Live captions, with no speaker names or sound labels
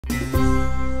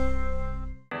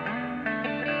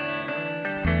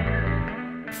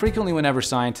Frequently, whenever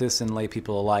scientists and lay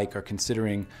people alike are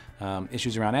considering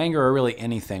issues around anger or really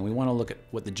anything, we want to look at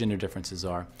what the gender differences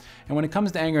are. And when it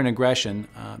comes to anger and aggression,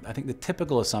 I think the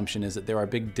typical assumption is that there are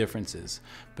big differences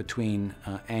between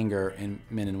anger in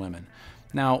men and women.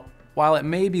 Now, while it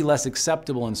may be less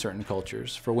acceptable in certain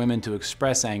cultures for women to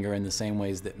express anger in the same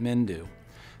ways that men do,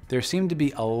 there seem to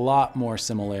be a lot more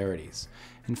similarities.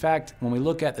 In fact, when we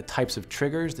look at the types of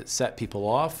triggers that set people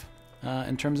off,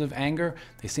 in terms of anger,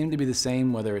 they seem to be the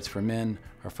same whether it's for men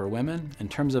or for women. In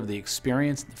terms of the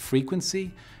experience, the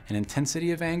frequency and intensity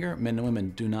of anger, men and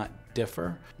women do not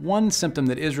differ. One symptom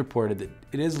that is reported that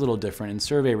it is a little different in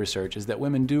survey research is that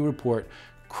women do report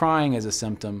crying as a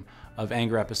symptom of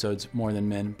anger episodes more than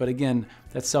men, but again,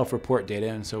 that's self-report data,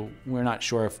 and so we're not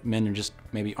sure if men are just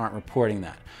maybe aren't reporting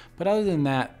that. But other than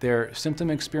that, their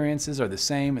symptom experiences are the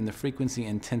same and the frequency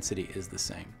intensity is the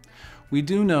same. We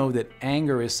do know that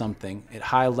anger is something at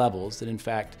high levels that in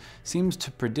fact seems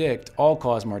to predict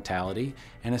all-cause mortality,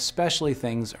 and especially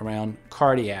things around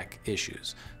cardiac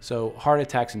issues. So heart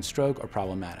attacks and stroke are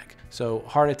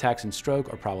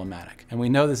problematic. And we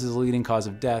know this is a leading cause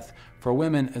of death for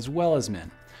women as well as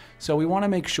men. So we want to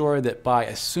make sure that by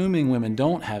assuming women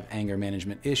don't have anger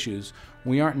management issues,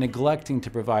 we aren't neglecting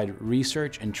to provide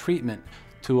research and treatment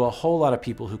to a whole lot of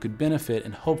people who could benefit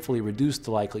and hopefully reduce the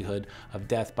likelihood of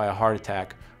death by a heart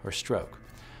attack or stroke.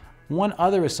 One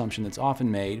other assumption that's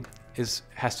often made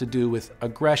has to do with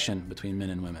aggression between men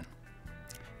and women.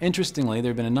 Interestingly, there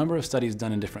have been a number of studies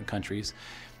done in different countries,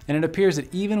 and it appears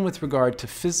that even with regard to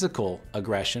physical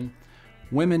aggression,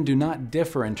 women do not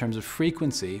differ in terms of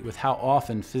frequency with how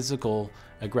often physical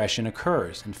aggression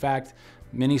occurs. In fact,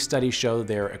 many studies show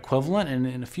they're equivalent, and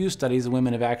in a few studies,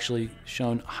 women have actually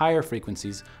shown higher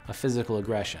frequencies of physical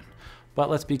aggression. But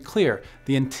let's be clear,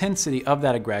 the intensity of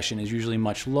that aggression is usually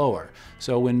much lower.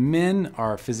 So when men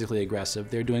are physically aggressive,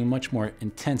 they're doing much more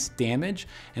intense damage,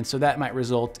 and so that might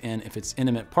result in, if it's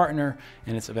intimate partner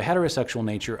and it's of a heterosexual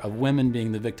nature, of women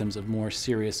being the victims of more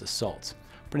serious assaults.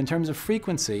 But in terms of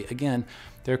frequency, again,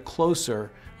 they're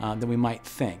closer than we might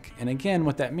think. And again,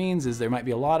 what that means is there might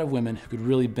be a lot of women who could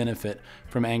really benefit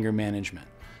from anger management.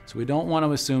 So we don't want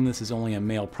to assume this is only a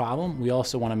male problem. We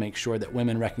also want to make sure that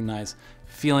women recognize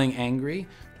feeling angry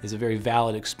is a very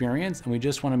valid experience, and we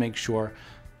just want to make sure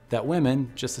that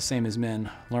women, just the same as men,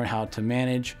 learn how to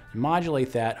manage and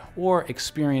modulate that or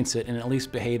experience it and at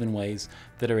least behave in ways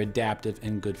that are adaptive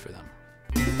and good for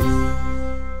them.